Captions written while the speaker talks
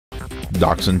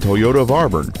Doxon Toyota of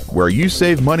Auburn, where you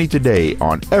save money today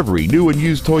on every new and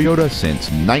used Toyota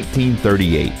since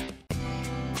 1938.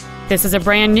 This is a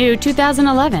brand new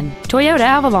 2011 Toyota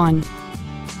Avalon.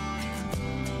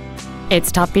 Its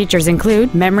top features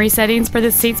include memory settings for the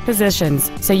seat's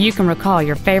positions, so you can recall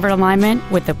your favorite alignment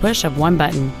with the push of one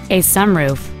button, a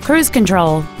sunroof, cruise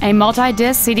control, a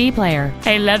multi-disc CD player,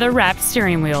 a leather-wrapped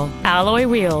steering wheel, alloy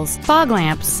wheels, fog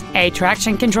lamps, a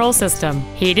traction control system,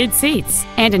 heated seats,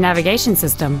 and a navigation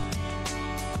system.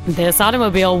 This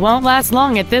automobile won't last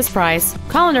long at this price.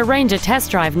 Call and arrange a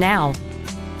test drive now.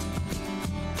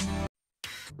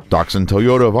 Doxon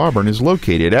Toyota of Auburn is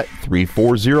located at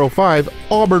 3405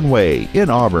 Auburn Way in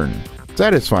Auburn,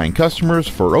 satisfying customers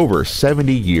for over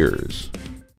 70 years.